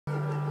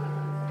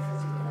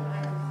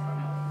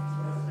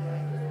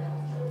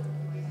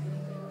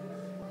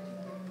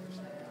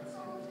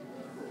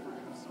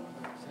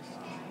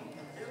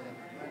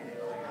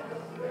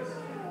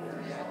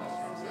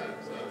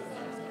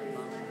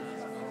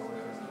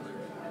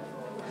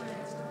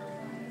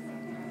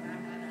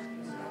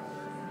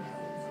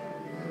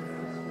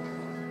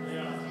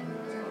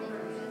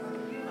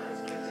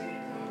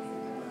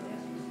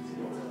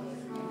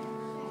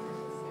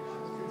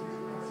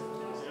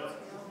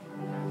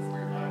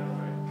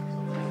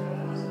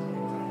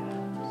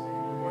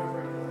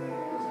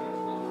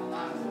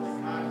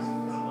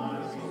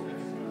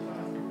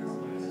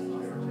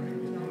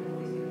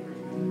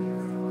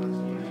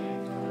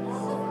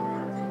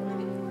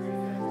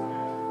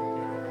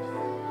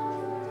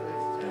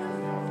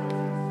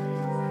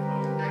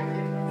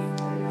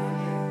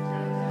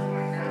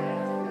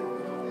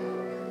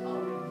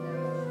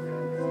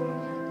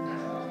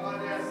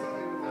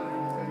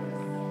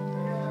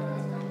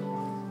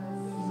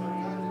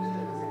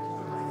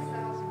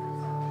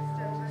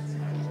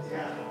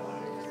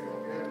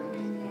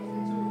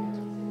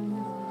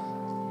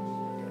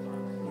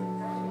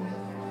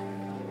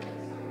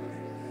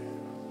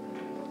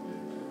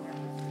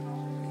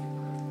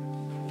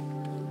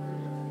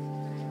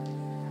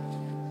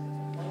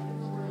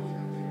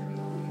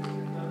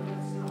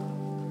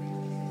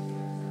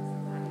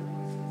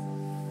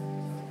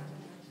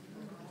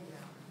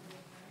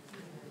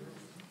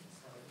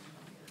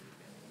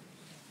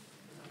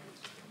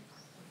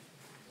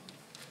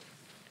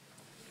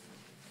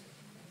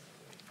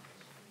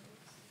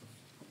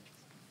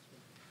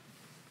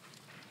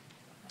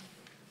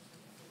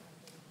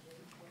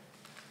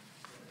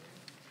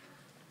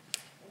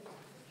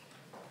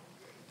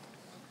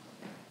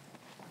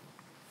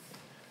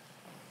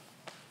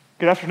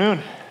Good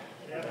afternoon.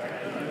 Good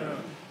afternoon.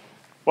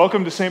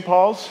 Welcome to St.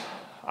 Paul's.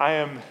 I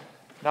am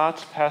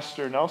not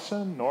Pastor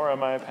Nelson, nor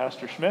am I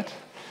Pastor Schmidt.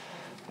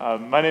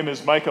 My name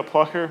is Micah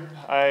Plocher.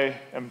 I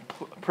am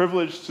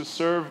privileged to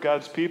serve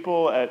God's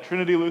people at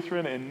Trinity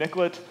Lutheran in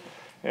Nicollet,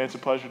 and it's a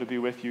pleasure to be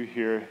with you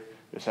here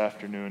this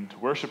afternoon to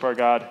worship our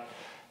God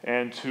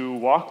and to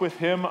walk with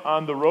Him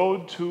on the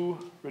road to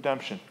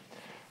redemption.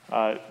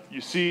 You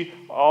see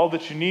all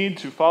that you need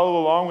to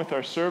follow along with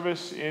our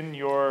service in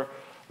your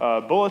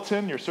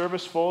bulletin, your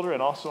service folder,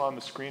 and also on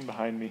the screen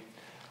behind me.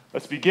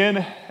 Let's begin,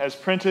 as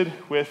printed,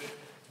 with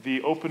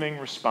the opening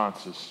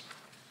responses.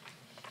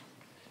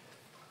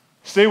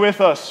 Stay with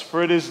us,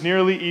 for it is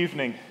nearly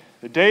evening.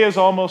 The day is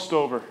almost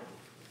over.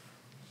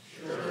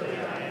 Surely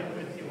I am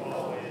with you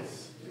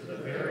always, to the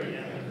very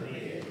end of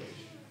the age.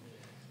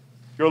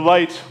 Your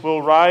light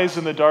will rise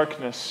in the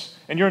darkness,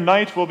 and your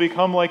night will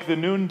become like the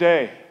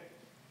noonday.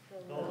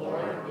 The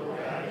Lord will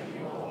guide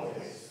you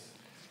always.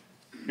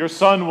 Your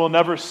sun will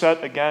never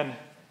set again,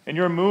 and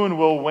your moon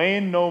will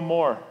wane no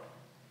more.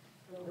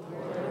 The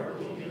Lord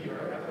will be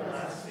your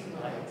everlasting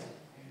light,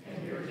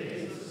 and your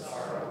days of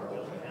sorrow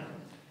will end.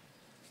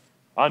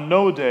 On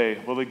no day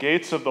will the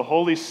gates of the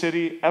holy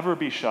city ever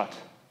be shut.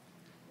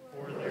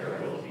 For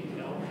there will be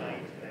no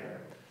night there.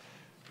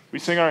 We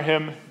sing our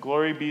hymn,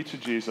 Glory Be to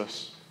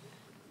Jesus.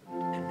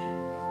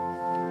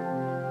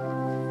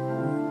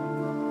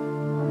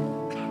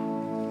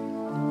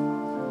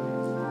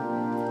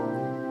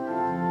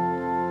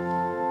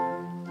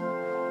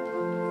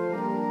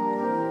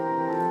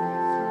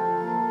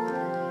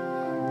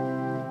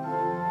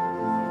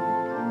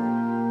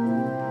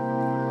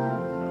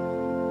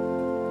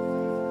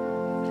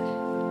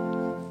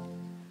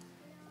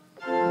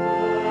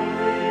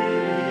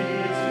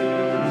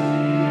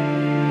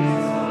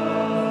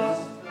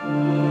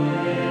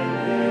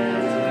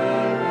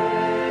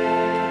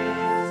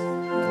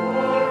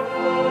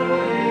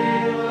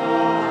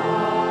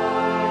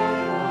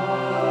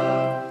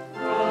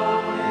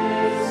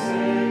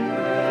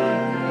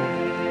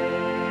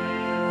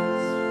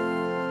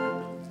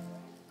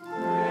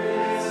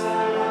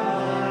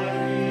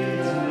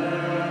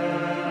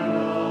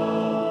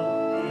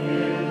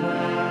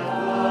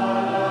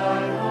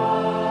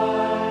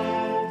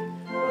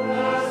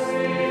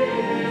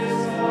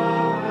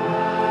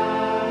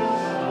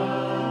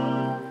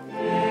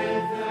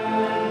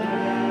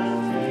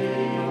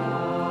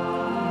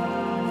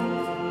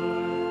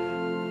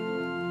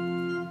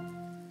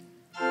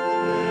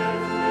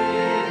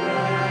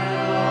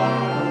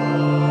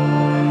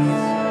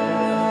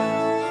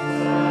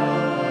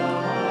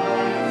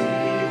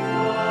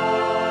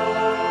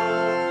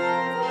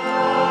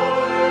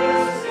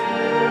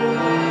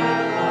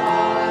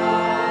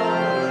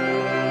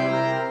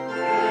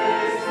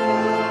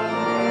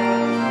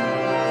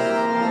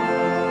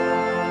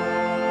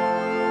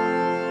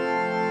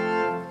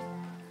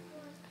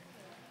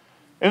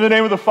 In the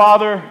name of the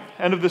Father,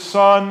 and of the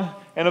Son,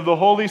 and of the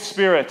Holy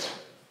Spirit.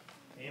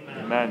 Amen.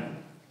 Amen.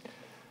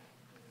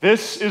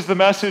 This is the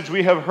message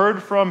we have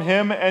heard from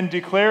Him and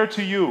declare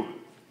to you.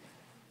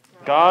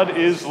 God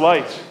is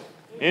light.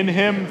 In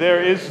Him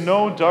there is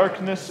no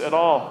darkness at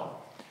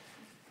all.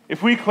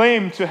 If we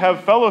claim to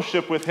have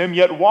fellowship with Him,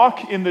 yet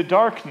walk in the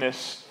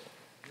darkness,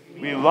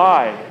 we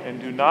lie and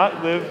do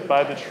not live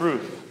by the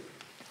truth.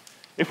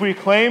 If we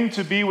claim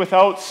to be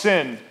without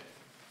sin,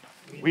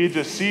 we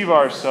deceive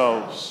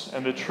ourselves,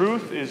 and the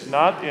truth is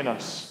not in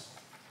us.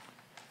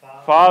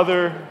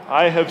 Father,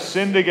 I have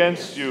sinned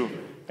against you,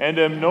 and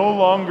am no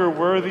longer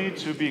worthy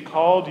to be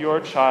called your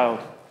child.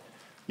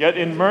 Yet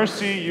in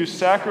mercy you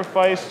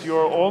sacrificed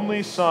your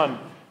only Son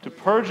to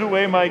purge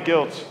away my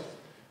guilt.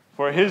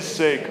 For His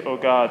sake, O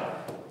God,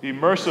 be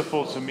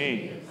merciful to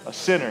me, a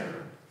sinner.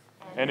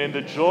 And in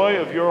the joy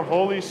of your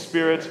Holy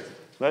Spirit,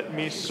 let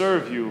me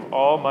serve you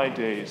all my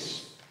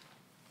days.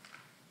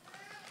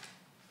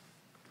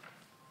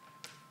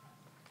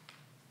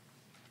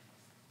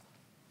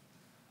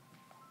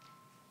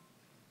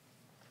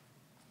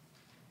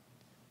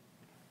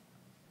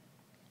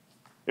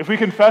 If we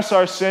confess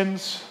our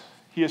sins,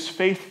 He is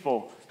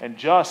faithful and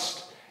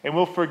just and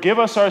will forgive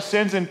us our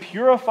sins and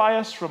purify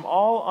us from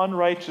all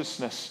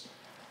unrighteousness.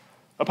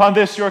 Upon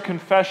this, your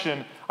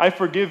confession, I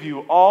forgive you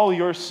all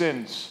your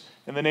sins.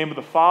 In the name of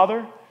the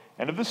Father,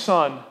 and of the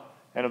Son,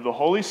 and of the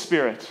Holy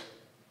Spirit.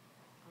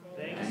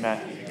 Thanks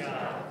Amen. be to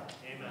God.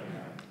 Amen.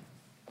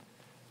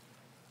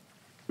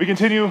 We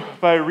continue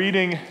by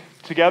reading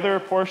together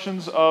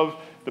portions of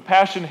the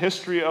Passion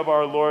history of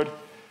our Lord,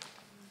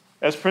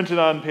 as printed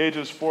on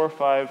pages 4,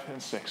 5,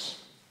 and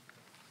 6.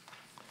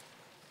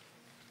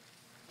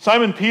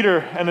 Simon Peter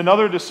and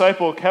another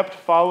disciple kept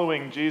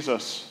following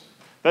Jesus.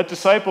 That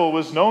disciple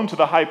was known to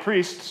the high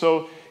priest,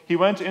 so he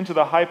went into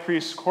the high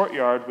priest's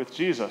courtyard with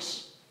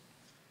Jesus.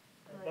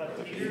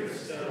 But Peter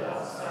stood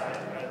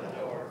outside by the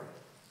door.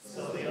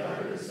 So the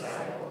other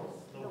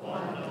disciple, the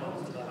one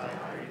known to the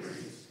high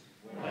priest,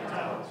 went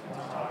out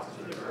and talked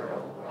to the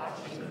girl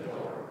watching the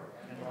door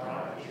and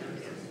brought Peter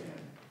to him.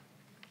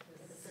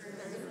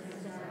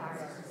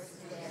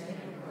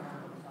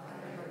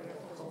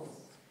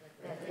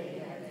 That they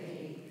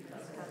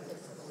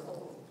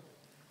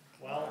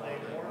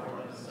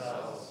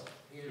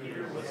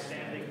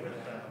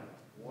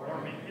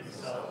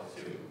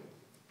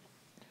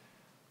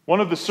One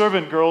of the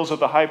servant girls of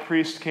the high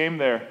priest came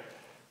there.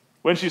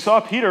 When she saw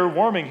Peter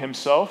warming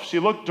himself, she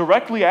looked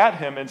directly at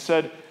him and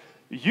said,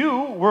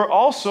 "You were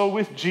also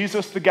with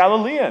Jesus the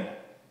Galilean."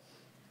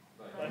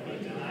 But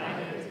he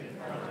denied it in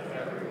front of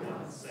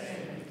everyone,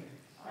 saying,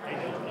 "I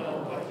don't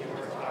know what you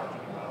are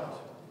talking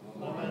about.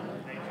 Woman,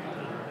 I do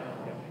not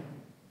know him."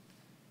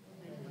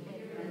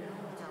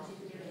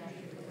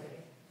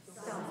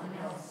 Someone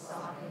else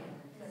saw him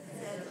and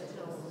said to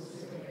those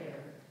who were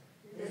there,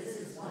 "This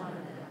is one of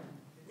them.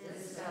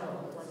 This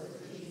fellow was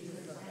with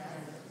Jesus of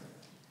Nazareth."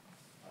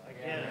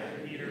 Again,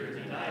 Peter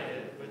denied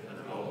it with an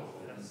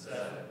oath and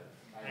said,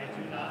 "I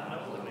do not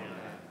know the man."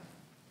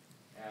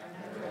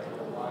 After a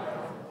little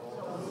while,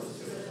 those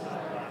who stood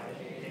by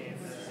came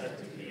and said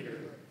to Peter,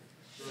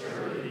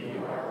 "Surely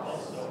you are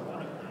also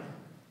one of them,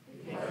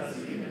 because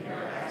even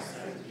your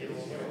accent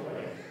gives you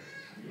away.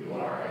 You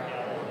are a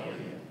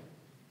Galilean."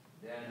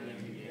 Then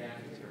he began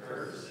to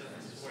curse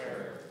and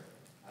swear,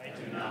 "I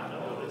do not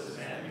know this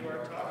man you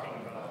are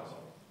talking about.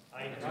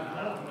 I do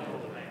not know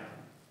the man."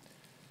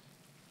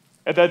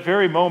 At that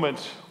very moment,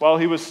 while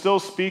he was still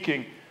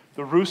speaking,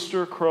 the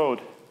rooster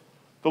crowed.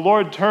 The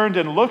Lord turned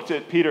and looked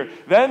at Peter.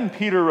 Then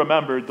Peter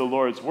remembered the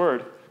Lord's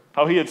word,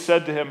 how he had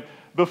said to him,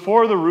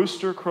 "Before the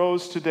rooster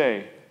crows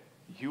today,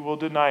 you will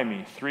deny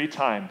me 3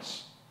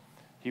 times."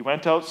 He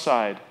went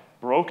outside,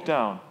 broke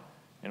down,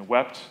 and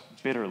wept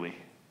bitterly.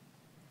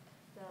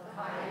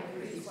 The high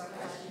priest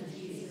questioned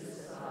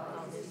Jesus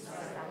about his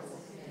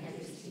disciples and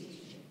his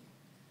teaching.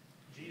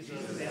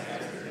 Jesus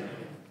answered him,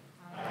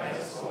 "I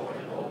have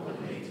spoken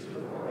openly to the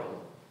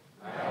world.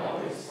 I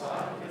always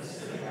taught in the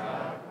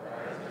synagogue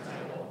or at the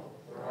temple,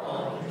 where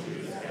all the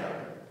Jews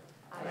gathered.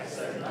 I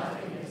said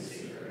nothing in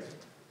secret.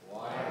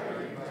 Why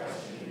are you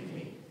questioning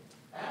me?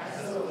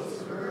 Ask those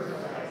who heard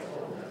what I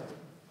told them.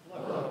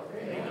 Look,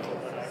 they know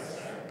what I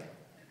said."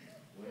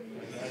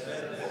 When he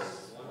said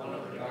this, one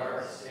of the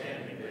guards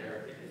standing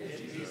there hit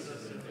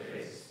Jesus in the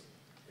face.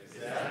 "Is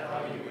that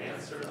how you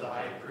answer the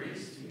high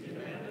priest?" he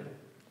demanded.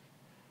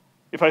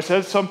 "If I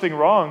said something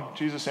wrong,"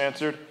 Jesus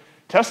answered,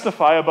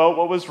 "testify about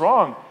what was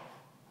wrong.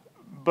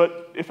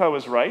 But if I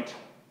was right,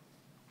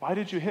 why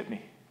did you hit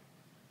me?"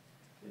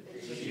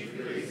 The chief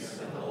priests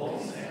and the whole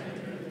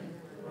Sanhedrin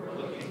were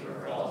looking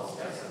for false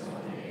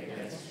testimony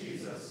against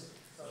Jesus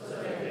so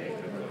that they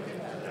could put him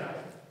to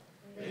death.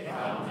 They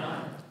found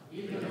none,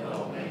 even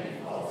though many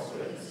false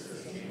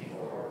witnesses came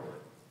forward.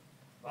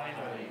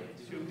 Finally,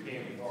 2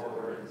 came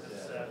forward and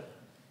said,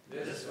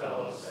 "This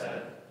fellow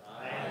said,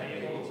 'I am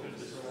able to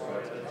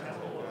destroy the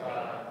temple of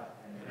God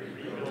and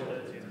rebuild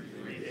it in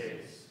 3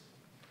 days.'"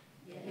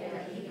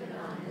 Yet even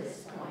on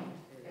this point,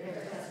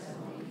 their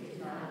testimony did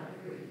not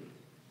agree.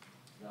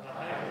 The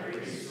high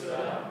priest stood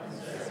up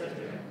and said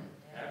to him,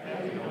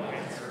 "Have you no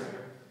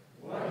answer?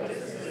 What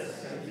is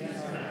this that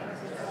these men are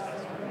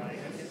testifying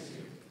against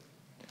you?"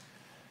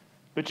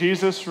 But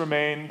Jesus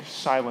remained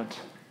silent.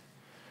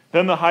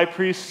 Then the high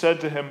priest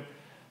said to him,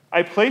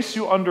 "I place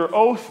you under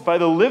oath by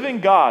the living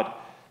God.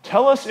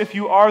 Tell us if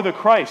you are the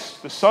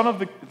Christ, the Son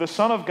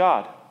of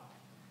God."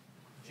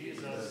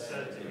 Jesus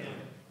said to him,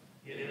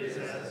 "It is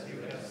as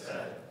you have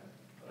said,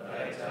 but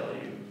I tell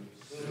you,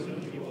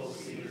 soon you will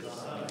see the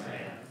Son of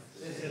Man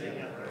sitting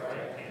at the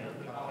right hand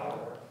of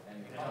power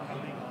and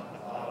coming on the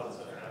clouds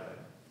of heaven."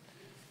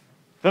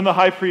 Then the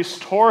high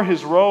priest tore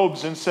his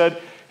robes and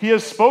said, "He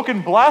has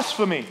spoken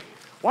blasphemy.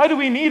 Why do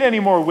we need any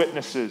more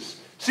witnesses?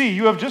 See,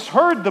 you have just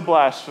heard the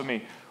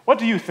blasphemy. What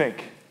do you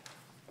think?"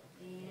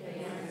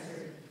 They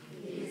answered,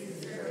 "He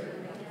is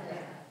deserving of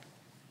death."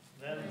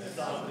 Then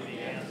some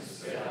began to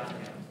spit on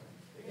him.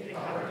 They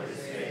covered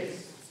his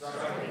face,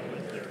 struck him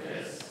with their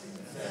fists,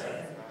 and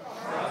said,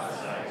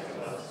 "Prophesy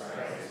to us,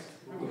 Christ,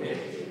 who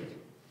hit you?"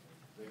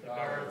 The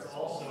guards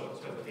also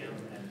took him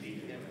and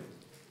beat him,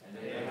 and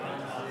they went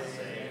on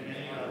saying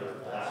many other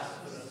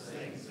blasphemous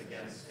things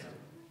against him.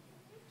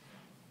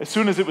 As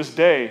soon as it was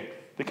day,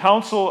 the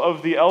council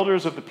of the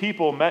elders of the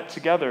people met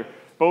together,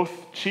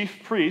 both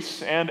chief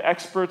priests and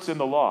experts in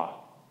the law.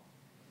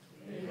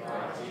 They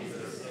brought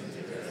Jesus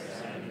into the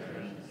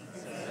Sanhedrin and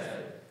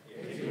said,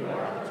 "If you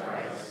are the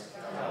Christ,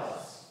 tell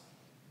us."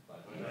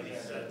 But he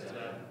said to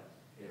them,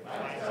 "If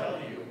I tell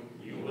you,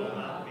 you will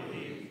not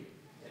believe.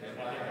 And if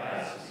I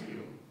ask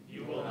you,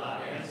 you will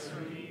not answer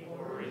me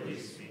or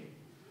release me.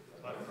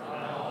 But from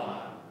now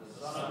on, the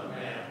Son of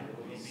Man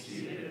will be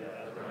seated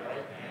at the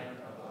right hand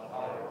of the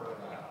power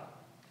of God."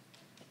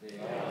 They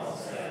all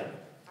said,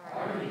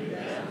 "Are you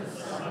then the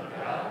Son of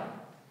God?"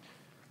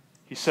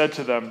 He said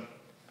to them,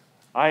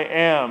 "I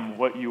am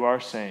what you are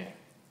saying."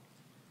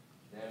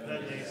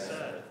 Then they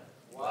said,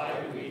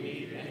 "Why do we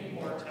need any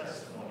more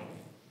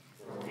testimony?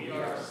 For we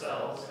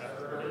ourselves have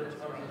heard it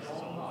from his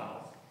own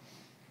mouth."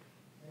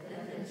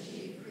 Then the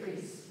chief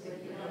priests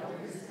with the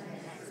elders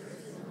and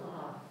experts in the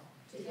law,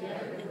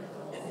 together with the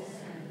whole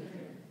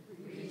Sanhedrin,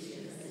 reached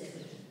a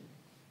decision.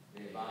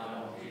 They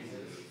bound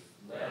Jesus,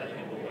 led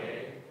him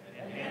away,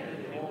 and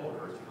handed him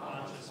over to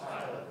Pontius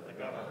Pilate, the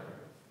governor.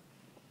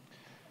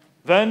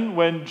 Then,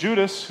 when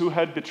Judas, who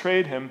had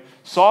betrayed him,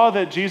 saw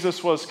that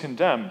Jesus was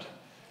condemned,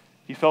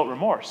 he felt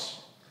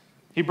remorse.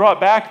 He brought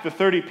back the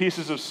 30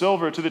 pieces of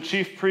silver to the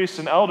chief priests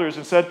and elders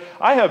and said,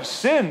 "I have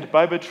sinned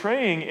by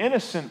betraying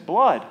innocent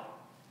blood."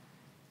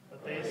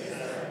 But they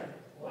said,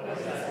 "What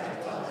is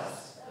that to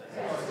us?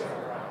 That's your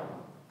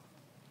problem."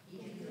 He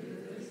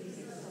threw the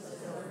pieces of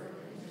silver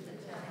into the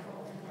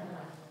temple and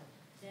left.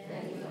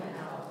 Then he went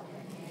out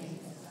and hanged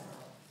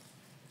himself.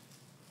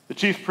 The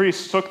chief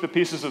priests took the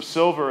pieces of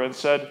silver and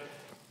said,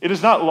 "It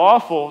is not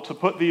lawful to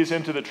put these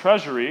into the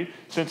treasury,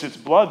 since it's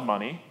blood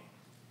money."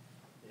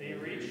 They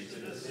reached a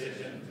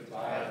decision to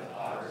buy the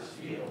potter's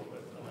field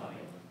with the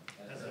money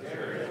as a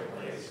burial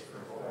place for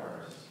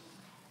foreigners.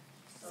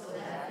 So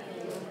that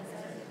field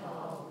has been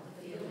called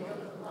the field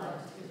of blood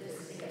to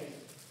this day.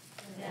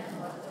 And then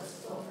what was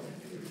spoken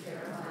through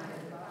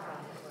Jeremiah the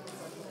prophet was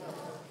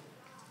fulfilled.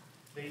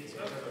 They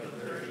took the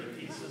 30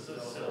 pieces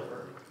of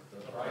silver,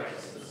 the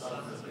price the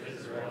sons of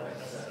Israel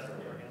had set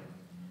for him,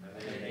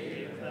 and they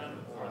gave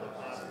them for the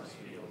potter's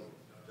field,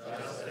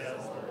 just as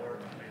the Lord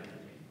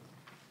commanded me.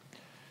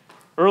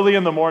 Early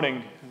in the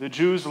morning, the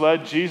Jews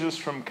led Jesus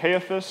from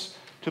Caiaphas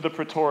to the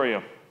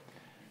praetorium.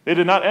 They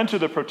did not enter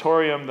the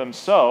praetorium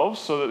themselves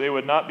so that they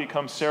would not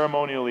become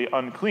ceremonially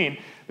unclean.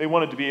 They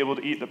wanted to be able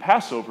to eat the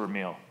Passover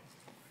meal.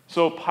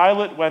 So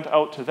Pilate went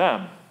out to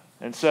them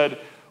and said,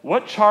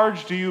 "What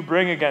charge do you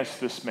bring against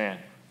this man?"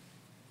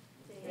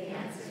 They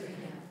answered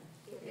him,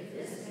 "If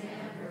this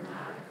man were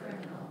not a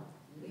criminal,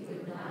 we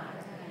would not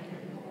have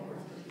handed him over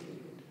to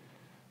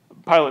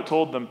you." Pilate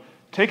told them,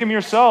 "Take him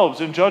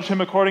yourselves and judge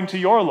him according to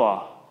your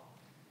law."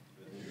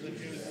 The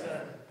Jews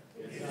said,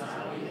 "It's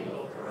not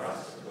legal for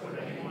us to put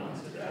anyone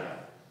to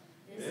death.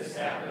 This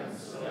happened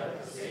so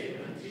that the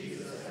statement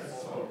Jesus had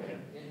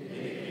spoken,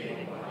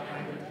 indicating what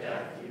kind of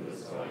death he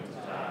was going to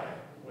die,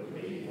 would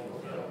be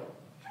fulfilled."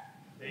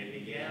 They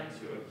began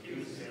to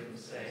accuse him,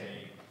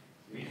 saying,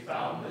 "We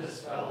found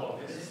this fellow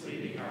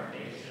misleading our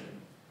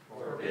nation,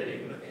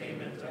 forbidding the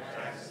payment of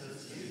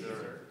taxes to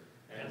Caesar,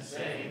 and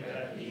saying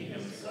that he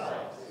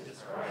himself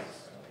is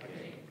Christ, the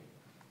King."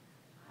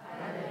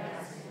 Pilate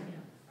asked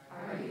him,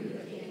 "Are you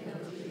the king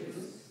of the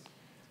Jews?"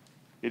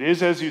 "It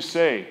is as you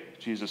say,"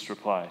 Jesus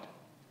replied.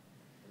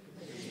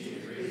 The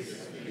chief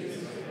priests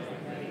accused him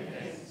of many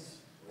things.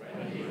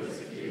 When he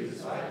was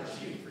accused by the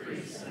chief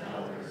priests and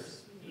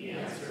elders, he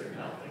answered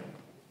nothing.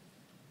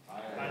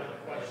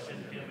 Pilate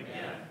questioned him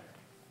again,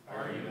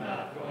 "Are you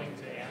not going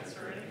to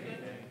answer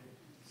anything?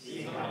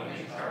 See how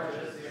many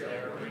charges they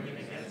are bringing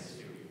against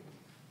you."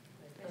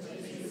 But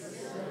Jesus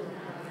still did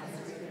not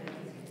answer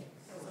anything,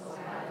 so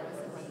Pilate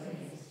was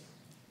amazed.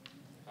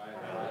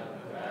 Pilate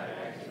went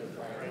back to the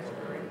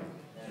praetorium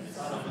and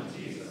summoned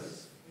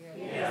Jesus.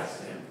 He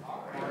asked him,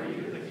 "Are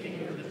you the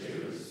king of the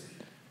Jews?"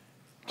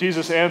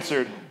 Jesus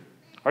answered,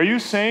 "Are you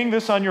saying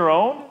this on your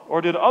own,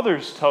 or did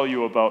others tell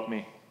you about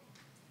me?"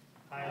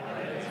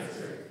 Pilate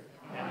answered,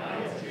 "Am I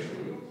a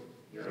Jew?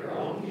 Your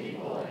own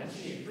people and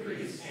chief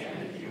priests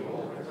handed you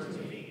over to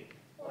me.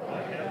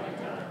 What have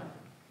you done?"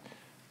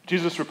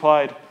 Jesus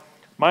replied,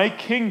 "My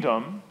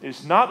kingdom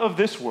is not of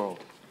this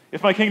world.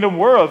 If my kingdom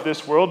were of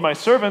this world, my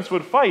servants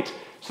would fight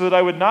so that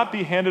I would not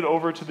be handed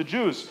over to the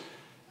Jews.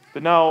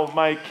 But now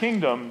my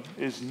kingdom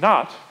is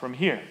not from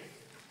here."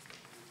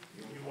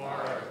 "You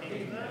are a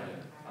king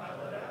then?"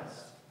 Pilate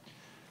asked.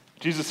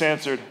 Jesus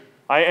answered,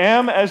 "I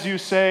am, as you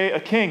say, a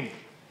king.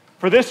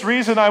 For this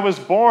reason I was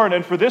born,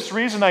 and for this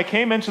reason I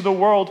came into the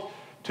world,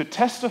 to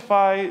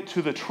testify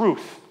to the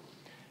truth.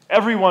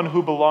 Everyone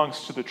who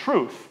belongs to the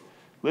truth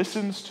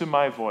listens to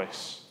my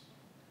voice."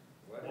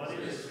 "What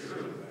is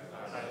truth?"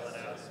 Pilate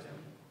asked him.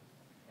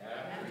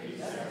 After he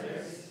said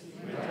this,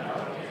 he went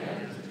out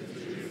again to the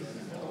Jews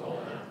and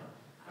told them,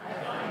 "I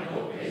find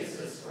no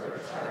basis for a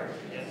charge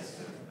against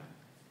him."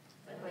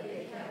 But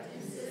they kept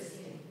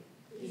insisting,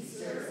 "He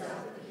stirs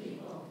up the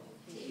people,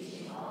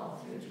 teaching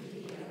all through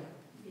Judea,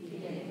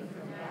 beginning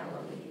from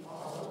Galilee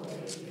all the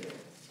way here."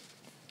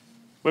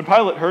 When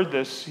Pilate heard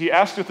this, he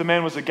asked if the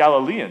man was a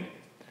Galilean.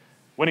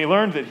 When he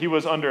learned that he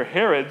was under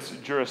Herod's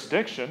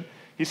jurisdiction,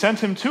 he sent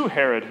him to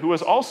Herod, who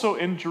was also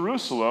in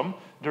Jerusalem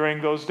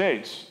during those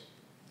days.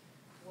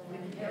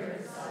 When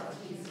Herod saw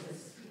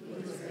Jesus, he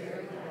was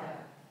very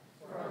glad.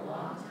 For a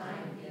long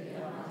time he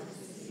had wanted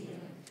to see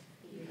him,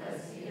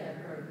 because he had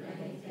heard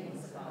many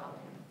things about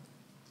him.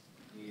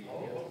 He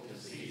hoped to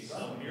see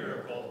some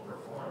miracle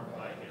performed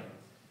by him.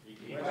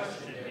 He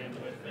questioned him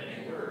with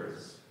many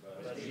words,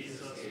 but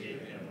Jesus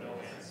gave him no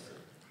answer.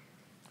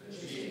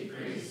 The chief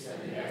priests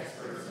and the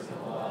experts in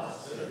the law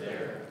stood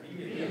there,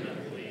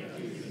 vehemently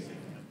accusing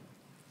him.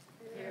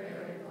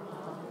 Herod,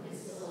 along with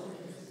his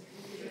soldiers,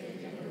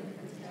 treated him with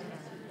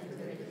contempt and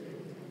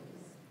ridiculed him.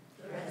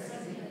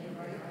 Threatening him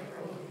in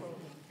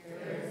reproach,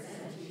 Herod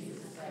sent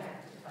Jesus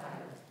back to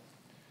Pilate.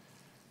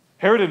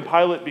 Herod and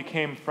Pilate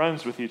became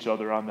friends with each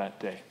other on that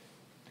day.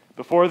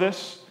 Before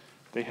this,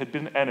 they had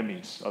been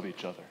enemies of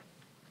each other.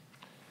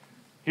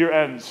 Here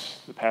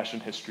ends the Passion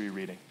History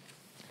reading.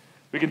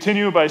 We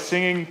continue by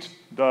singing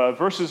the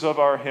verses of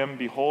our hymn,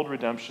 "Behold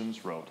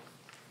Redemption's Road."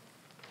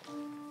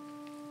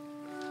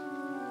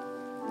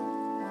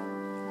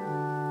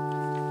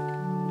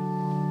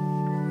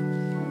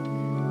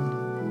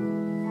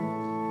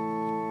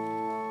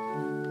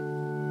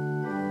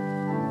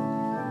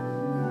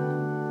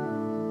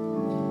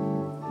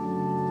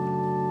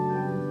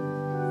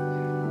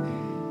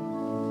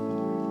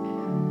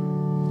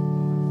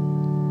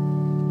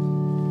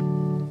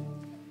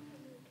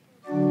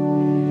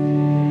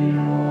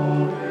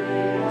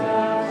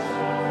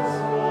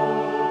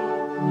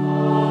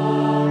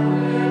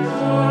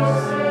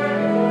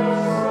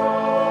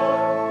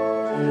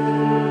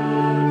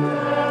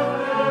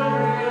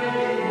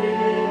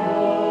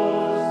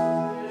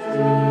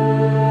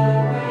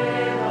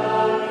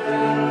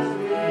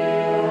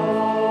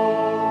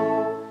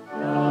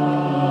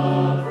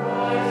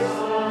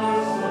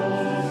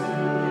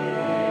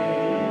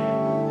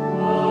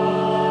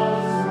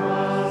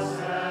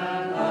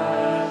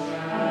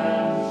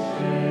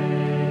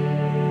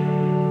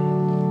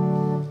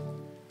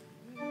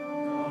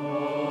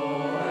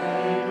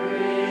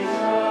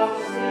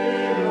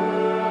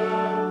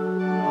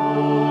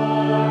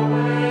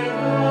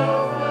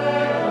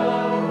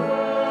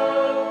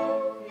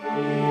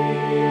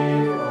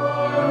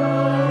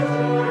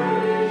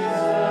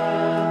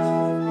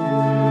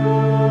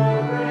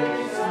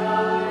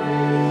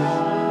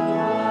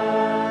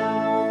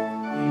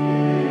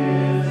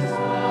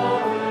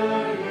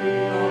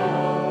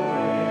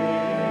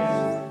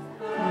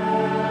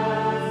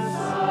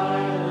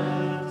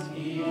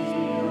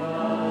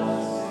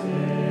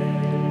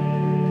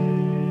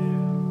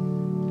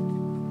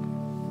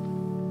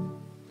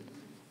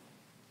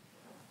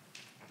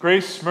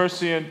 Grace,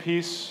 mercy, and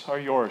peace are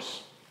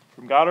yours,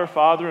 from God our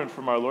Father and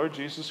from our Lord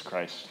Jesus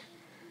Christ.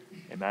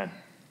 Amen.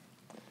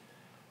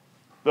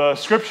 The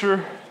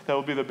scripture that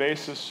will be the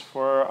basis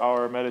for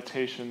our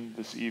meditation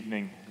this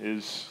evening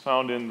is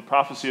found in the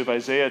prophecy of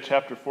Isaiah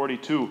chapter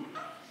 42.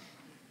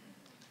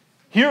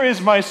 Here is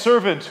my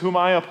servant whom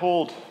I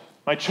uphold,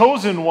 my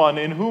chosen one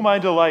in whom I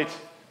delight.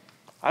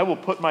 I will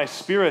put my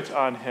spirit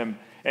on him,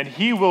 and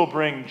he will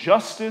bring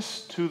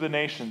justice to the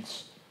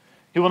nations.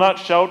 He will not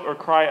shout or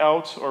cry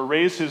out or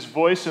raise his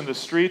voice in the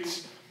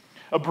streets.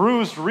 A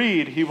bruised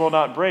reed he will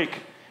not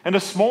break, and a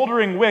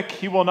smoldering wick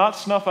he will not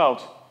snuff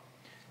out.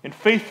 In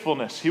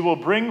faithfulness he will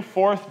bring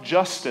forth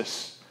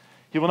justice.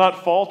 He will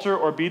not falter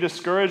or be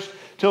discouraged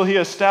till he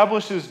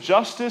establishes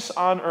justice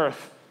on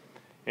earth.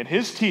 In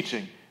his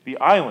teaching the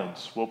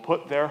islands will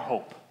put their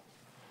hope.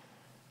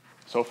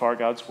 So far,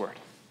 God's word.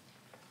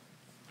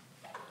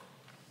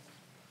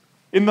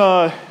 In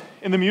the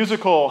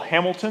musical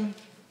Hamilton,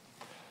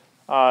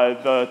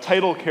 the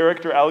title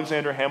character,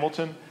 Alexander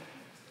Hamilton,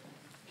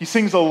 he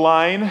sings a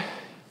line,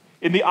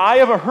 "In the eye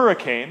of a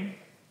hurricane,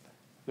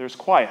 there's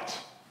quiet."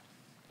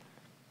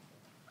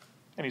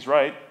 And he's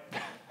right.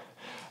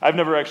 I've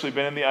never actually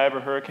been in the eye of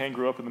a hurricane,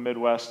 grew up in the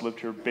Midwest, lived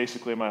here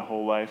basically my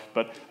whole life,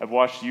 but I've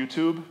watched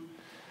YouTube.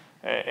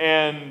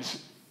 And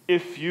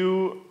if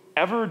you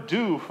ever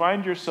do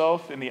find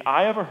yourself in the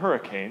eye of a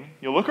hurricane,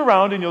 you'll look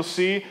around and you'll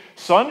see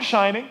sun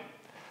shining,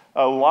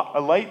 a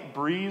light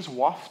breeze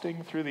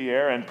wafting through the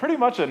air, and pretty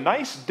much a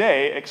nice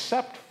day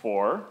except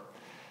for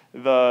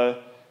the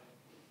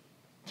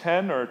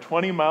 10 or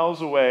 20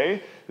 miles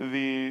away,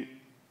 the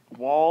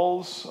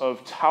walls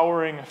of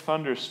towering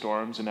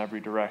thunderstorms in every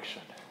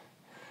direction.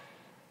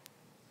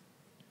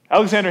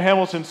 Alexander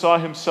Hamilton saw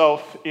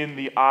himself in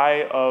the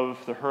eye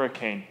of the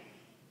hurricane.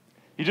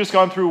 He'd just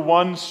gone through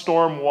one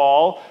storm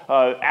wall,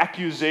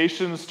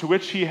 accusations to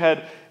which he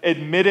had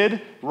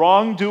admitted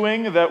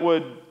wrongdoing that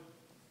would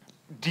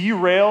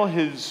derail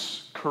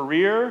his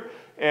career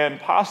and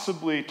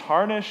possibly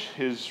tarnish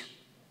his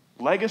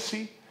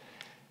legacy.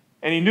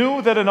 And he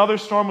knew that another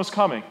storm was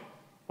coming,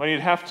 when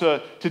he'd have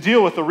to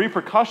deal with the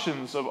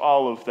repercussions of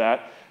all of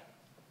that.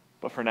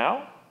 But for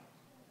now,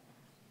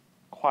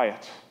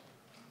 quiet,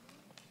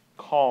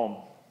 calm,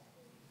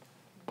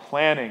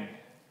 planning,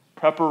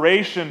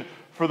 preparation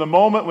for the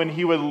moment when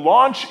he would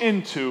launch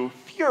into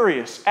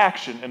furious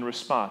action and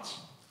response.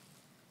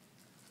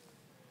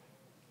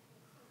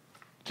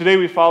 Today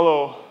we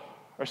follow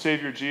our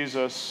Savior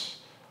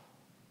Jesus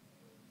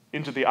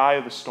into the eye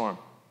of the storm.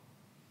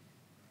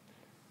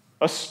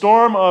 A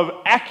storm of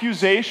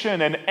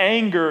accusation and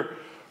anger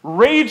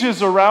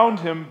rages around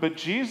him, but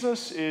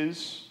Jesus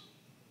is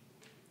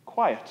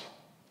quiet,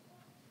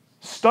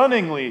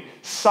 stunningly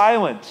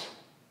silent.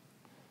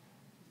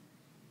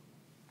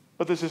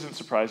 But this isn't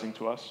surprising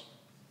to us,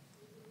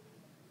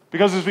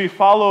 because as we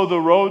follow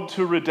the road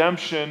to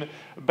redemption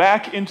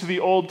back into the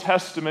Old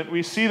Testament,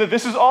 we see that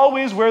this is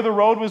always where the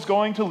road was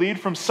going to lead,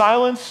 from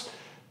silence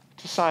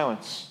to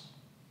silence.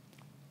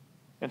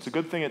 And it's a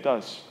good thing it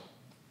does,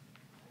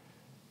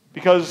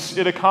 because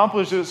it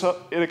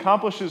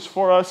accomplishes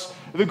for us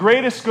the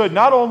greatest good,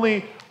 not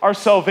only our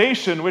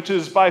salvation, which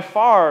is by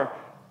far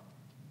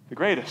the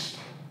greatest,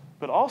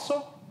 but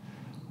also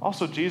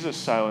Jesus'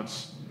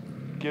 silence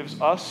gives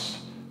us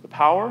the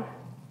power,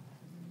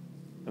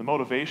 the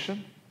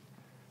motivation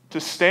to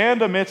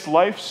stand amidst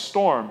life's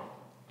storm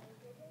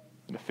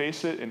and to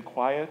face it in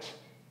quiet,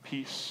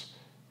 peace,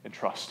 and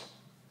trust.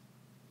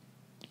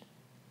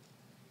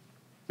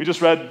 We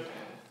just read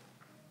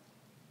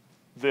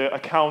the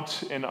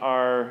account in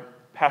our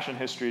Passion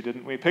history,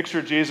 didn't we?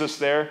 Picture Jesus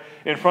there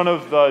in front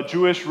of the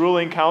Jewish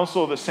ruling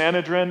council, the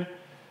Sanhedrin.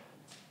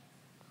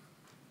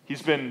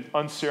 He's been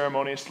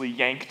unceremoniously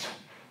yanked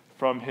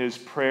from his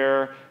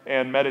prayer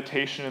and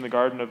meditation in the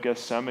Garden of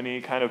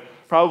Gethsemane, kind of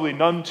probably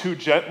none too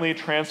gently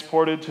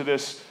transported to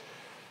this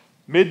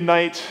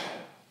midnight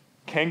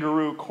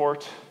kangaroo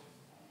court.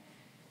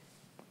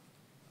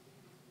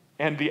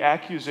 And the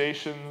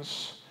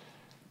accusations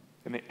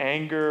and the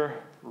anger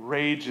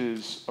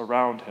rages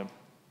around him.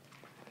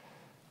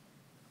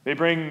 They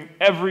bring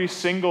every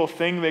single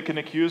thing they can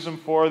accuse him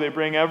for. They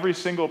bring every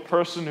single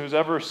person who's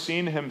ever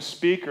seen him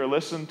speak or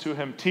listened to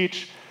him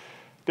teach.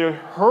 They're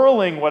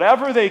hurling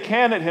whatever they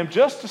can at him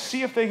just to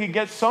see if they can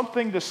get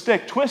something to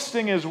stick,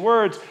 twisting his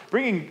words,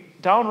 bringing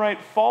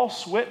downright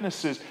false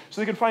witnesses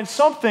so they can find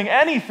something,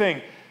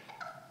 anything,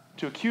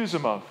 to accuse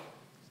him of,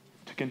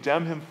 to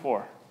condemn him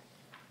for.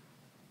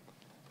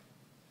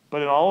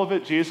 But in all of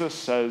it, Jesus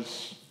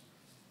says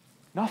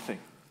nothing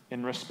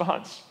in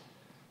response.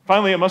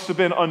 Finally, it must have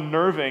been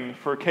unnerving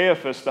for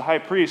Caiaphas, the high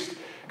priest,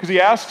 because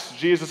he asks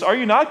Jesus, "Are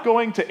you not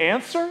going to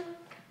answer?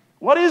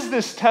 What is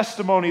this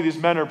testimony these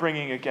men are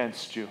bringing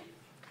against you?"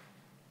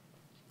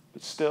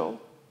 But still,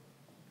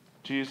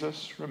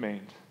 Jesus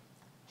remained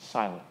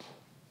silent.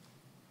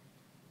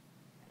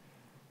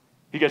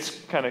 He gets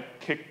kind of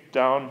kicked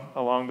down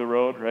along the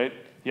road, right?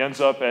 He ends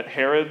up at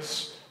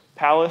Herod's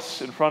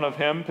palace in front of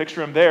him.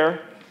 Picture him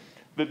there.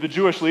 The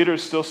Jewish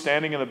leaders still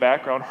standing in the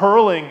background,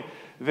 hurling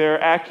their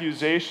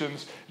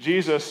accusations,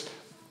 Jesus,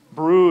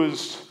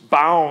 bruised,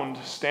 bound,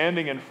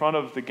 standing in front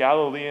of the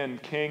Galilean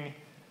king.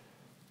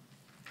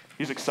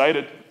 He's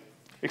excited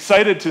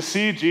to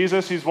see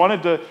Jesus. He's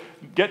wanted to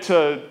get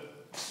to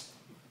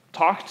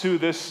talk to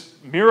this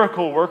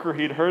miracle worker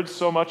he'd heard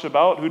so much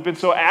about, who'd been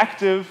so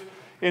active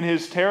in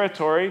his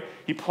territory.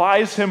 He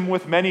plies him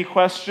with many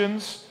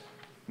questions.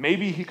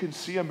 Maybe he can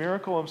see a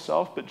miracle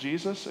himself, but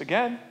Jesus,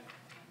 again,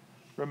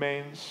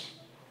 remains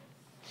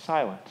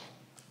silent.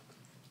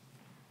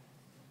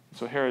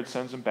 So Herod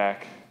sends him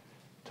back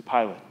to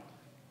Pilate.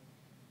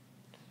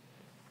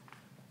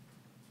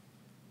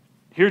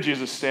 Here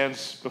Jesus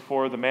stands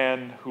before the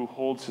man who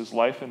holds his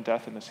life and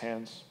death in his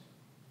hands.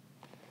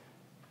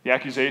 The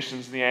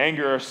accusations and the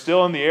anger are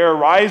still in the air,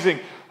 rising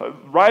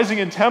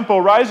in tempo,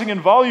 rising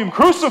in volume.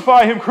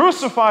 Crucify him,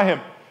 crucify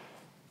him.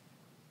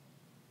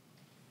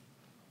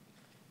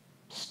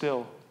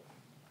 Still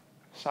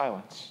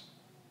silence.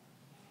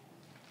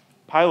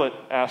 Pilate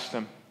asked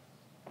him,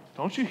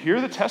 "Don't you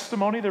hear the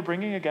testimony they're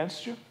bringing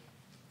against you?"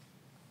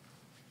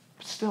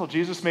 But still,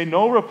 Jesus made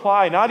no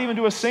reply, not even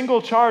to a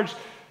single charge.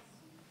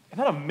 And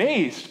that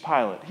amazed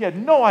Pilate. He had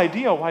no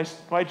idea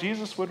why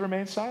Jesus would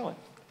remain silent.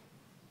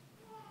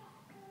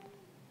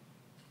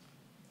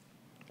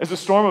 As the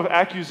storm of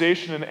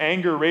accusation and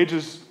anger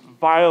rages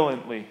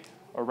violently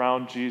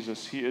around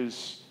Jesus, he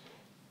is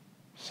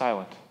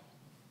silent.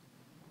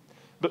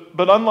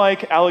 But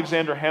unlike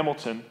Alexander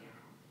Hamilton,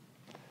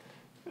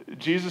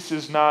 Jesus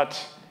is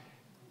not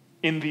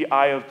in the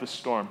eye of the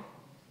storm.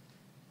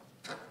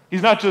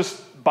 He's not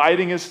just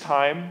biding his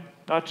time,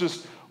 not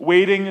just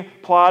waiting,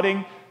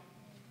 plotting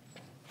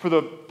for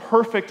the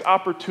perfect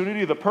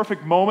opportunity, the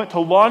perfect moment to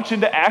launch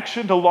into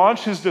action, to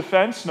launch his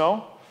defense.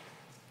 No.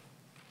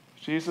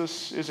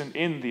 Jesus isn't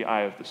in the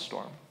eye of the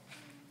storm.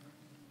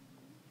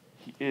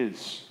 He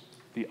is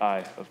the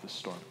eye of the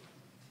storm.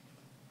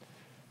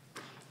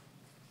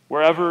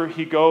 Wherever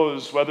he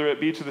goes, whether it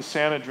be to the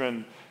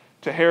Sanhedrin,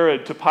 to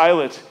Herod, to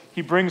Pilate,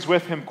 he brings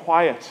with him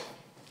quiet,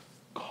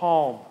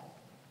 calm,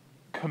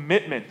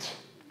 commitment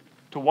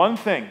to one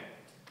thing: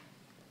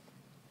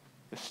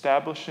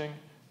 establishing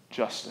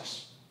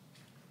justice.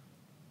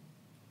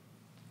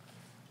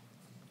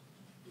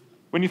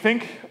 When you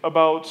think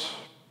about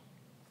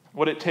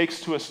what it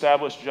takes to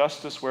establish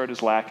justice where it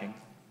is lacking,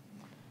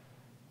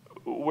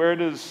 where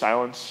does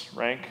silence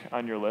rank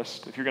on your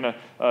list? If you're going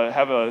to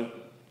have a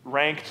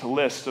ranked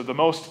list of the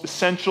most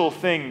essential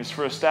things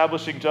for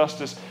establishing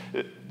justice,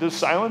 does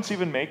silence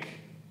even make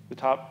the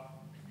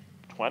top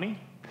 20?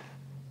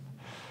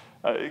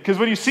 Because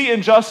when you see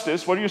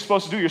injustice, what are you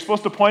supposed to do? You're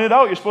supposed to point it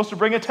out. You're supposed to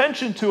bring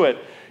attention to it.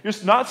 You're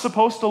not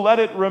supposed to let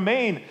it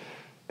remain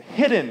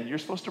hidden. You're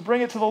supposed to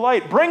bring it to the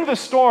light. Bring the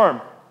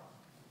storm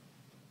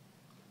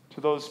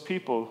to those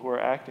people who are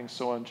acting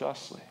so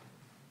unjustly.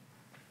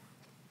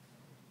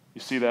 You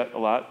see that a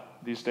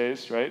lot these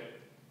days, right?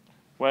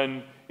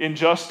 When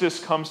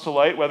injustice comes to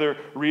light, whether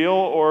real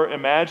or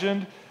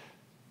imagined,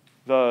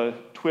 the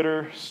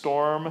Twitter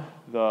storm,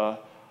 the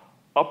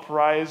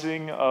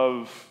uprising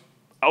of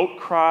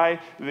outcry,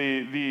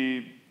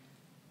 the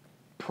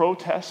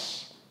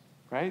protests,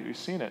 right? We've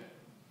seen it.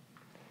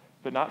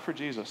 But not for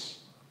Jesus.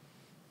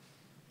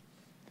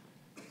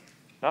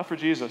 Not for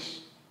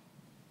Jesus.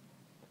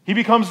 He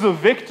becomes the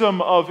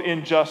victim of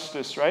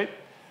injustice, right?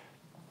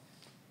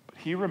 But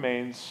he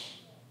remains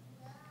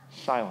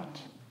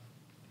silent.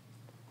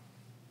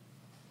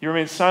 He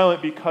remains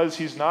silent because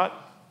he's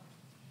not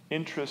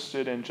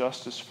interested in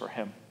justice for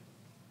him.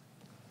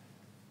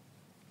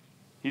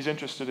 He's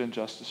interested in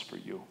justice for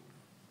you.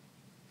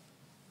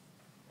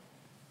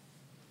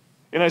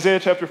 In Isaiah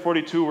chapter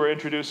 42, we're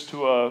introduced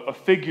to a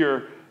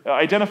figure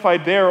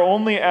identified there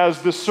only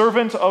as the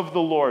servant of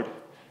the Lord.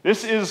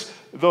 This is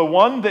the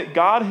one that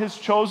God has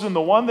chosen,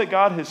 the one that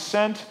God has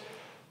sent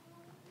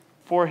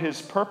for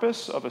his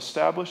purpose of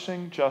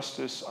establishing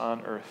justice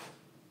on earth.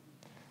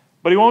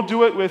 But he won't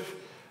do it with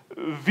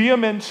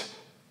vehement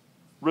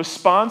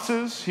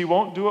responses. He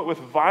won't do it with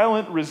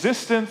violent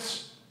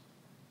resistance.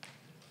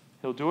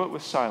 He'll do it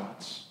with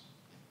silence.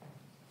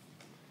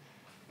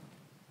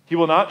 He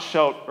will not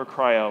shout or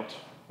cry out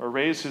or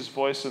raise his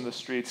voice in the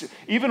streets.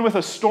 Even with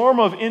a storm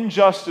of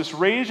injustice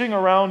raging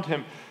around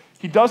him,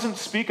 he doesn't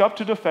speak up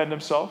to defend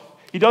himself.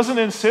 He doesn't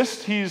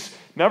insist he's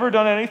never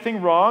done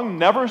anything wrong,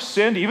 never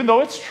sinned, even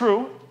though it's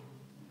true.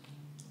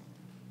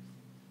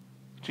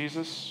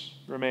 Jesus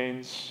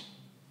remains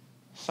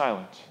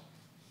silent.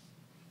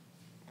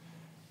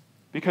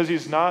 Because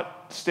he's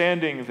not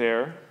standing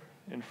there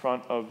in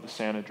front of the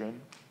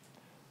Sanhedrin,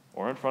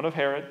 or in front of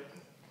Herod,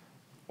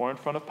 or in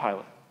front of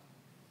Pilate.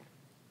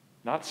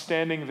 Not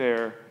standing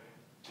there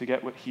to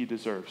get what he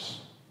deserves,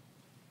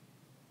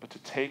 but to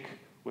take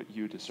what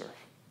you deserve.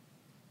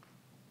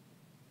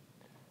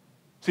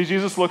 See,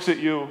 Jesus looks at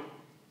you,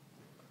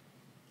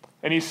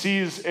 and he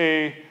sees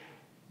a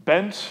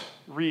bent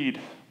reed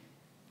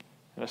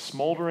and a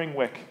smoldering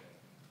wick.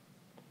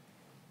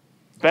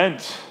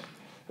 Bent,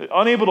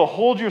 unable to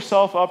hold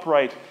yourself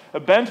upright,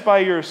 bent by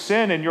your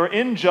sin and your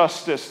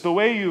injustice, the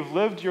way you've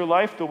lived your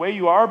life, the way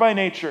you are by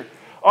nature,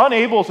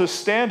 unable to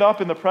stand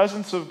up in the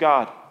presence of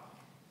God,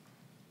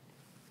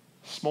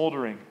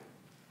 smoldering,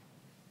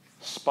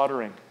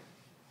 sputtering,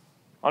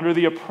 under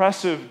the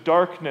oppressive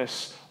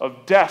darkness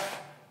of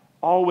death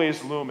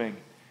always looming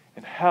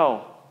and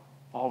hell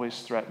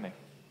always threatening.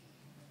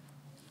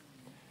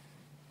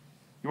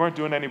 You weren't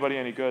doing anybody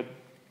any good,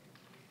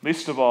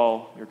 least of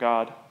all your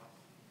God.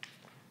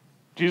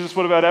 Jesus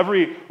would have had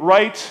every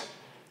right,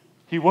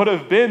 he would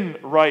have been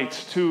right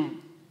to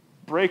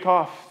break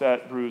off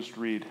that bruised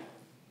reed,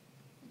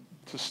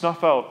 to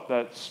snuff out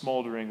that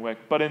smoldering wick.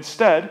 But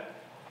instead,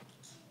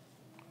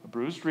 a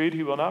bruised reed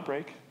he will not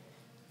break,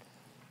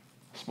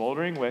 a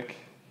smoldering wick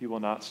he will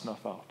not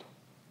snuff out.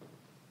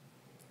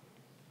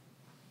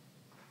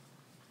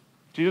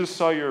 Jesus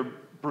saw your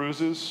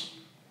bruises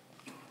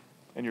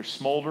and your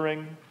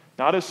smoldering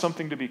not as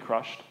something to be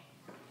crushed,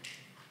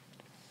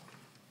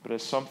 but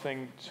as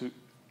something to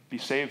be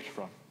saved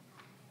from.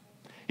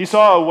 He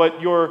saw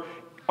what your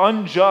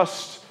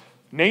unjust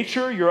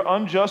nature, your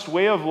unjust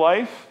way of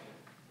life,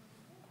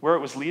 where it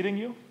was leading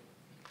you,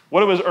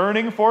 what it was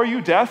earning for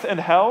you, death and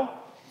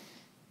hell.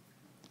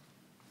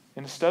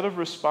 Instead of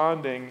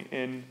responding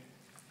in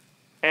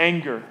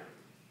anger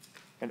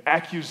and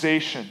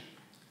accusation,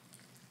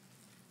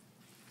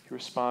 he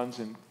responds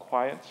in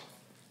quiet,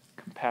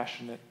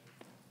 compassionate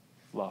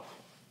love.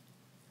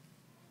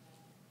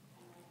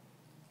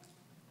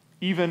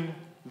 Even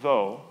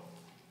though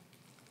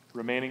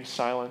remaining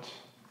silent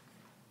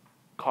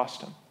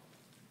cost him,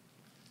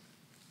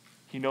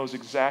 he knows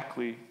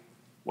exactly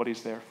what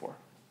he's there for.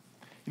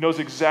 He knows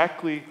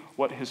exactly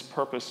what his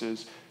purpose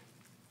is.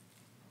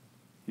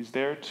 He's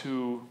there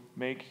to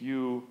make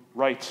you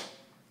right,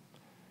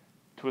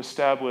 to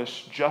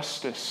establish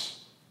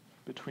justice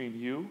between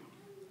you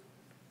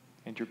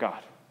and your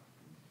God.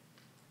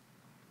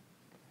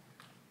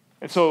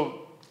 And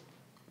so,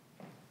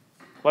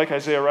 like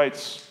Isaiah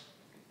writes,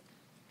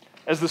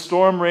 as the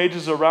storm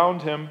rages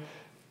around him,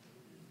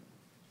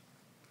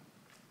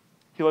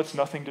 he lets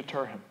nothing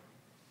deter him.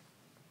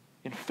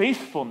 In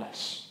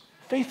faithfulness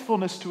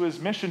to his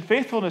mission,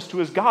 faithfulness to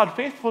his God,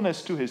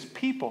 faithfulness to his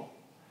people,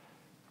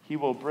 he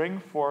will bring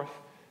forth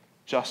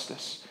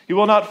justice. He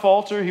will not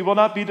falter, he will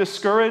not be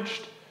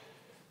discouraged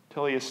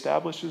till he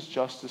establishes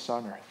justice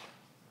on earth.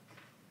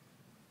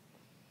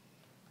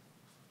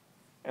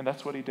 And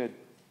that's what he did.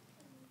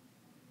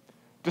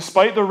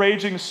 Despite the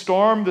raging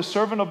storm, the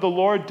servant of the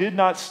Lord did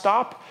not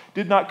stop,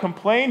 did not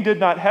complain, did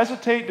not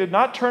hesitate, did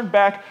not turn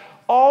back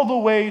all the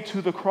way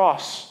to the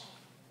cross,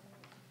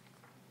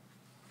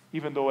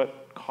 even though it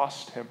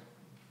cost him,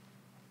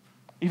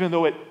 even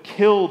though it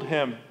killed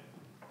him.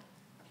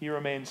 He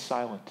remained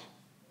silent.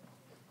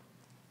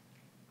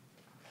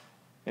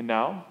 And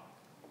now,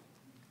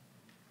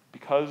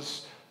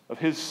 because of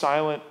his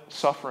silent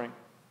suffering,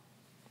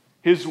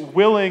 his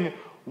willing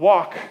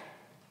walk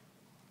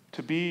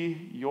to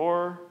be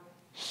your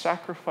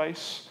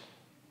sacrifice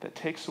that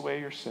takes away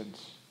your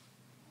sins,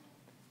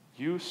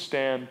 you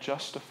stand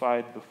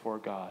justified before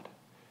God.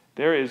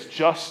 There is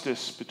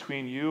justice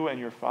between you and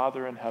your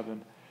Father in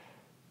heaven.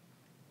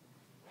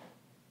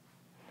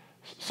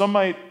 Some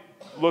might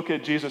look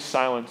at Jesus'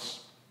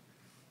 silence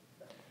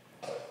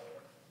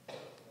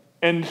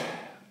and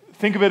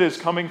think of it as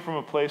coming from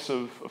a place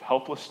of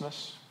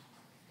helplessness,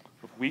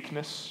 of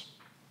weakness.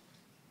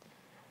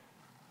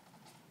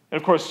 And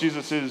of course,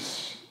 Jesus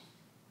is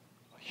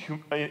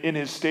in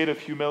his state of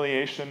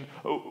humiliation,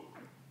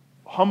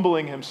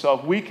 humbling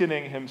himself,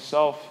 weakening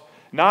himself,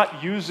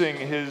 not using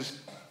his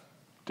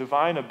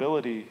divine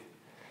ability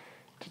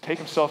to take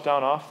himself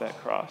down off that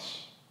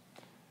cross.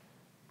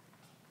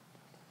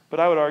 But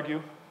I would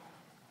argue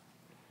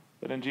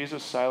that in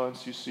Jesus'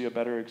 silence, you see a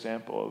better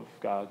example of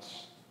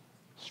God's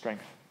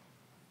strength.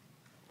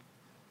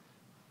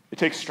 It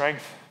takes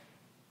strength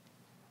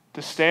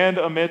to stand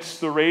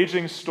amidst the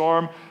raging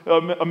storm,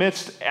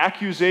 amidst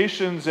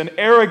accusations and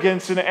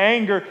arrogance and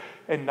anger,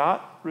 and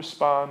not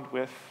respond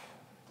with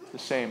the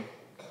same.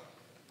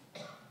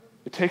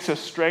 It takes a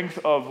strength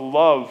of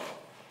love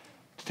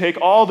to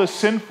take all the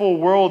sinful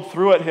world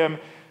threw at him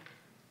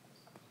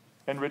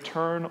and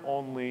return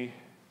only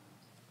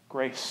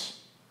grace.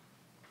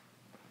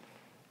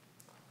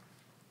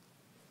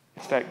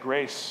 It's that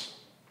grace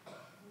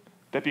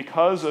that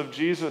because of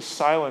Jesus'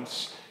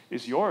 silence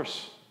is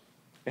yours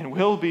and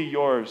will be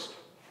yours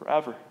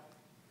forever.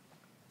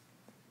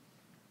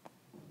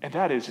 And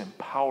that is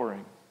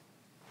empowering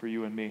for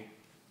you and me.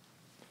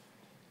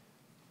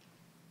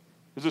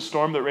 There's a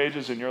storm that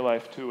rages in your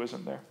life too,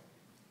 isn't there?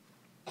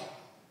 A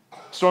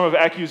storm of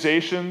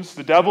accusations,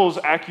 the devil's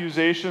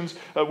accusations,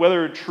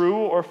 whether true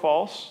or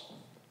false.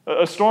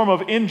 A storm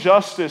of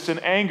injustice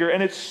and anger,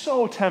 and it's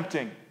so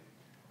tempting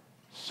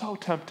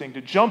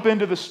to jump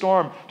into the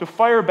storm, to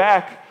fire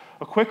back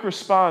a quick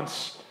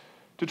response,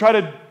 to try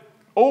to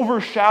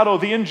overshadow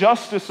the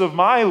injustice of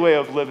my way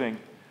of living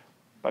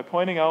by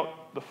pointing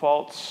out the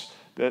faults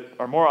that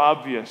are more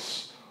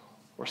obvious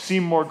or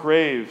seem more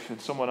grave in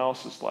someone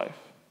else's life.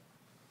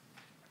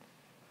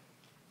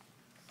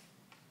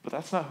 But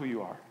that's not who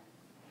you are.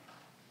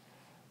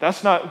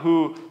 That's not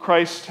who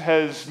Christ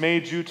has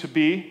made you to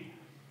be.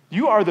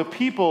 You are the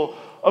people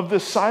of the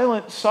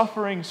silent,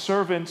 suffering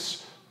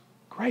servant's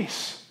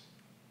grace.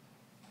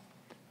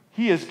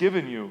 He has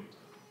given you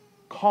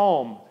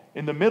calm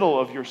in the middle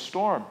of your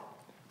storm,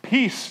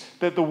 peace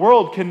that the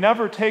world can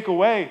never take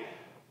away.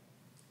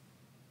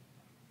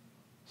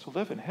 So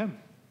live in him.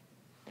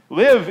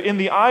 Live in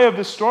the eye of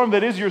the storm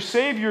that is your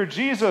Savior,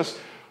 Jesus.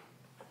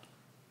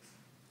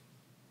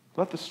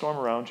 Let the storm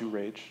around you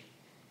rage.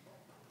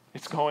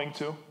 It's going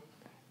to.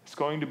 It's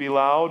going to be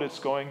loud. It's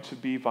going to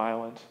be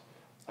violent.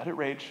 Let it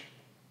rage.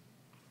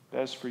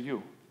 As for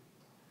you,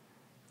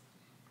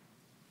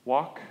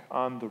 walk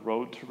on the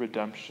road to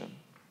redemption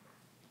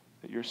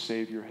that your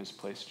Savior has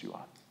placed you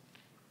on.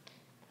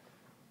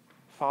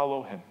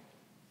 Follow him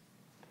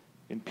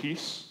in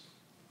peace,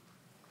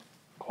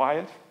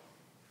 quiet,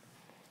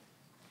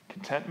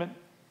 contentment.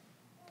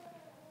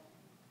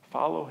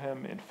 Follow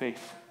him in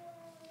faith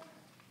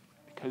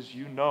because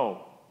you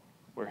know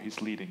where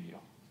he's leading you.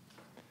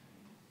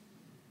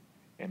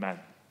 Amen.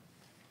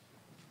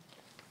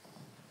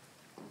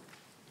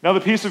 Now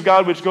the peace of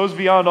God, which goes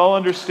beyond all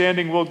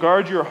understanding, will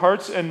guard your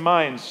hearts and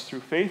minds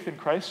through faith in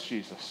Christ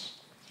Jesus.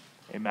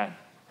 Amen.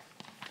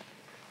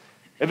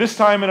 At this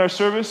time in our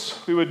service,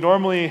 we would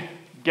normally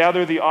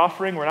gather the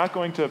offering. We're not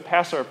going to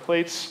pass our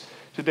plates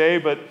today,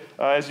 but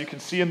as you can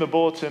see in the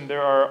bulletin,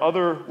 there are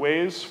other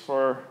ways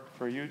for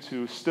you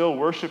to still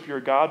worship your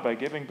God by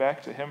giving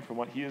back to him from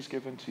what he has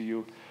given to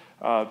you.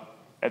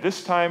 At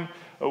this time,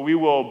 we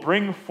will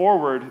bring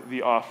forward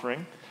the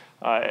offering.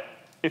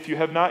 If you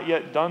have not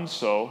yet done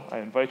so, I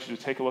invite you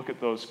to take a look at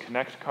those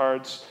Connect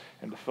cards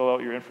and to fill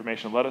out your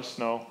information.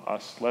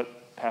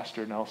 Let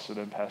Pastor Nelson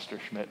and Pastor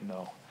Schmidt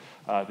know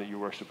that you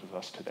worship with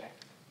us today.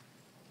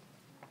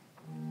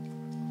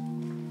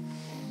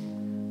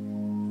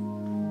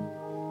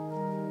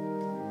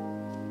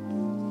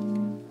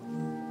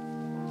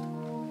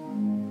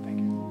 Thank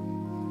you.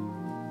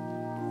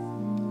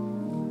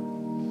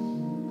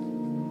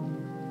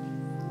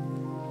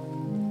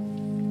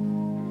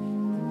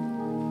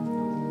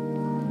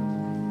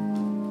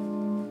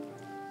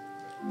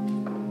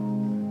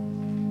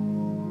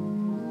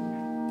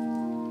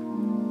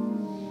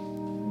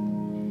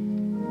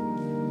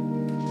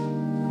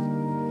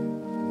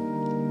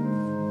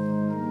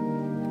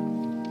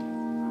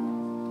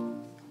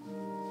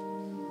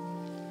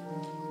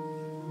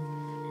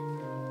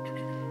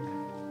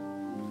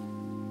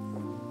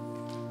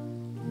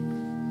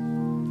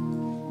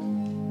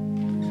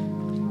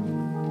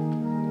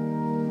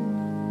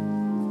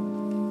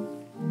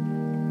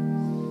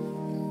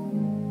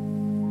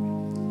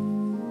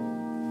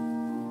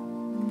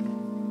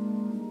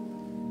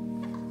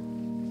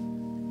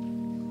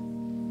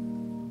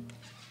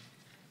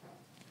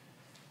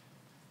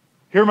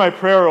 Hear my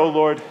prayer, O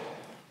Lord.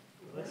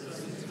 Listen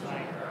to my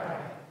cry.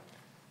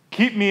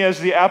 Keep me as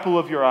the apple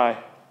of your eye.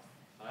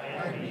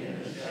 Hide me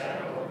in the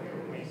shadow of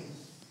your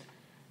wings.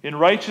 In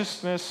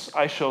righteousness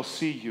I shall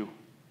see you.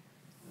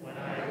 When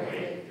I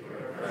awake,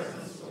 your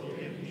presence will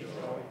give me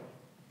joy.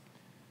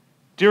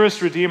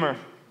 Dearest Redeemer,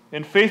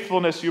 in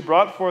faithfulness you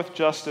brought forth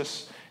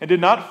justice and did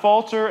not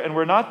falter and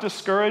were not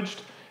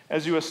discouraged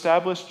as you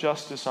established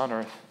justice on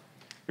earth.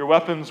 Your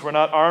weapons were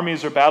not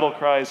armies or battle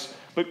cries,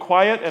 but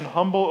quiet and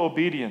humble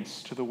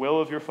obedience to the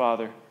will of your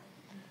Father.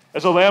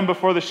 As a lamb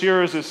before the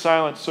shearers is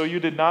silent, so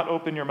you did not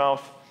open your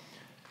mouth.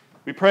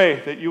 We pray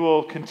that you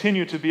will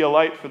continue to be a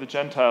light for the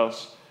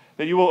Gentiles,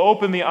 that you will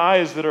open the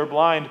eyes that are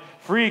blind,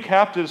 free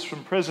captives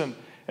from prison,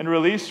 and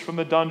release from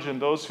the dungeon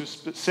those who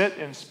sit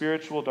in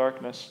spiritual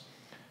darkness.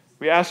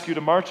 We ask you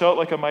to march out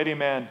like a mighty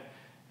man,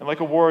 and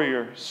like a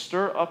warrior,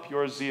 stir up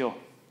your zeal.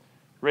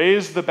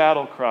 Raise the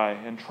battle cry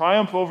and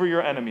triumph over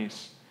your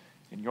enemies.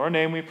 In your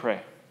name we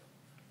pray.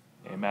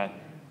 Amen.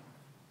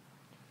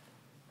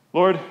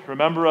 Lord,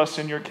 remember us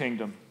in your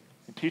kingdom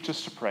and teach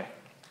us to pray.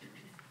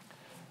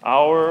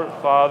 Our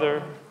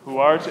Father, who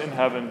art in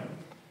heaven,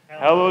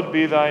 hallowed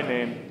be thy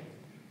name.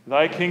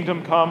 Thy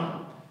kingdom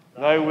come,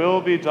 thy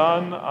will be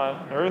done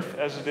on earth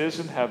as it is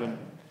in heaven.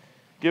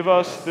 Give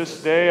us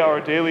this day our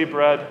daily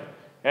bread,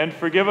 and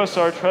forgive us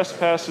our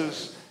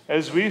trespasses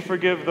as we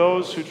forgive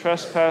those who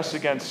trespass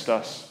against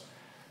us.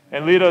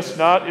 And lead us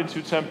not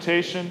into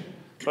temptation,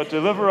 but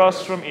deliver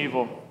us from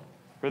evil.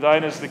 For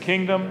thine is the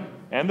kingdom,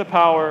 and the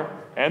power,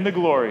 and the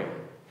glory,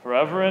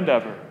 forever and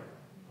ever.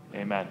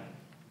 Amen.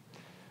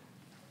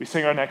 We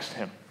sing our next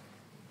hymn.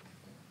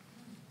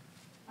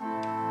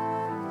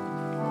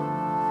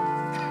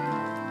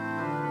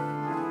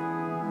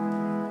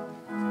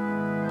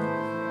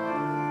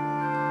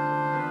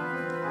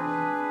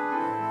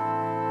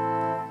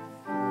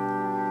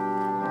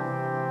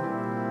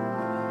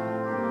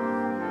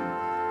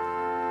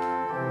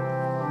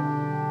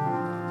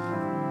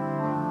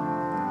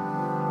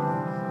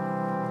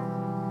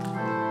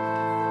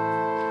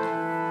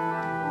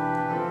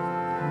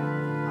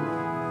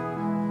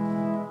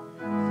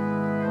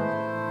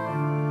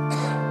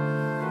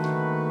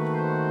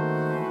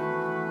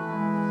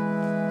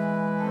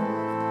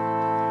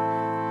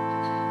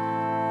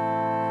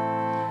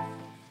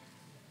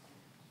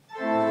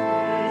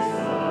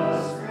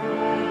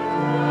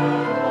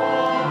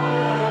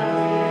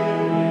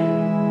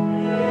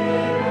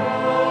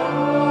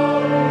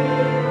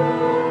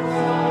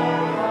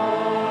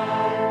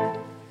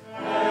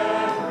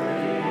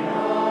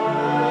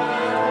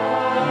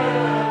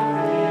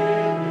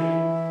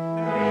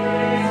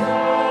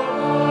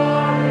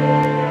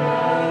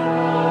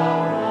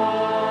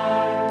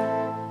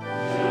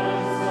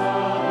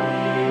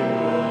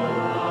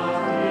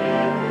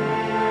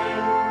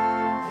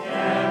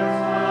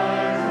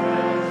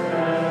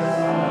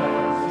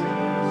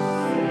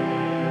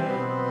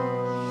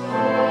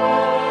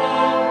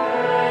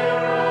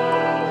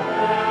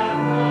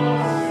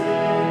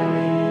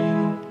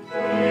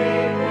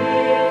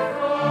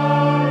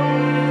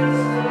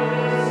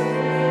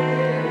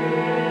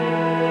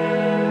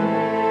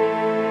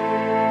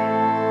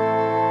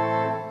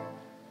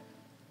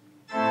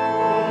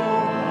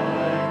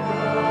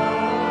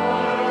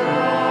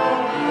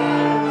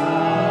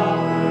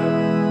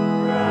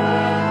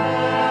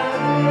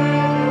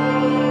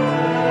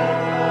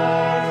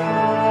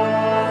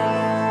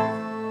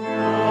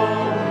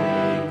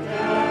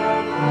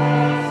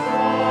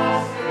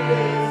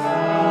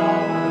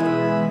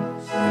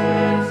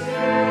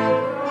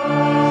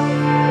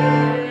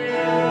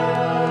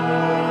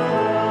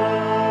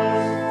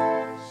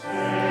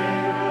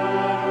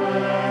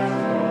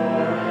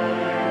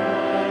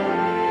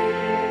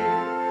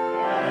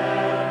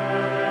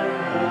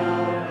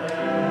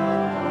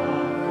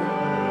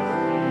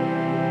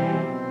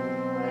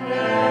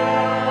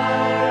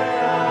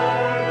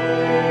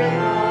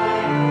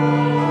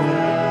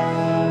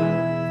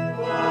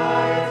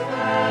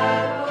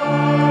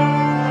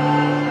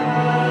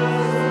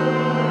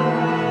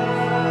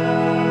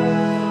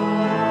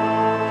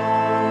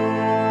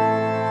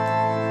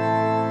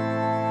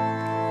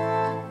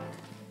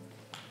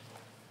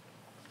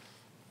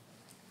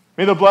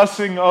 May the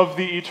blessing of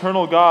the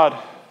eternal God,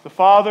 the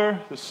Father,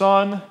 the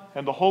Son,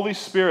 and the Holy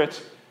Spirit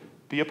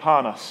be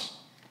upon us,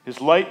 his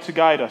light to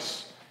guide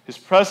us, his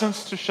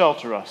presence to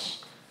shelter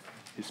us,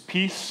 his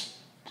peace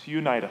to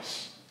unite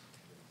us.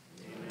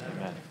 Amen.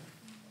 Amen.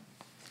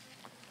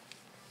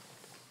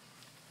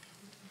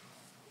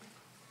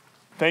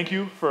 Thank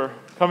you for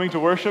coming to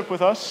worship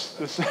with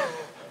us.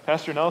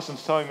 Pastor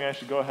Nelson's telling me I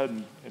should go ahead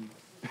and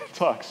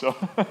talk. So,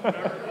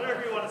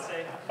 whatever you want to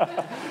say.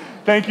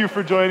 Thank you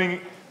for joining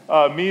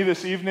me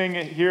this evening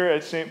here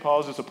at St.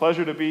 Paul's. It's a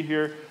pleasure to be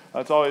here.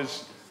 It's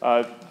always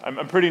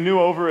I'm pretty new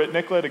over at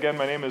Nicollet. Again,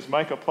 my name is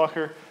Micah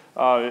Plocher.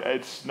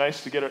 It's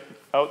nice to get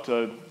out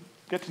to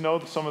get to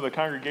know some of the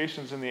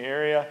congregations in the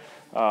area.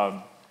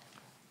 I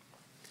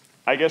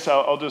guess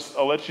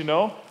I'll let you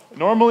know.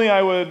 Normally,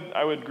 I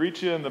would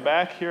greet you in the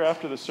back here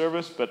after the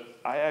service, but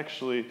I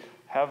actually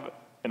have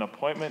an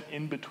appointment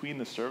in between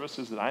the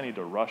services that I need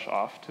to rush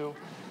off to.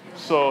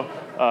 So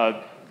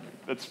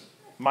that's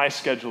my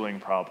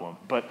scheduling problem.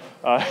 But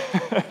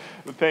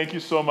thank you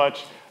so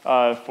much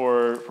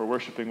for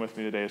worshiping with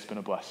me today. It's been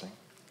a blessing.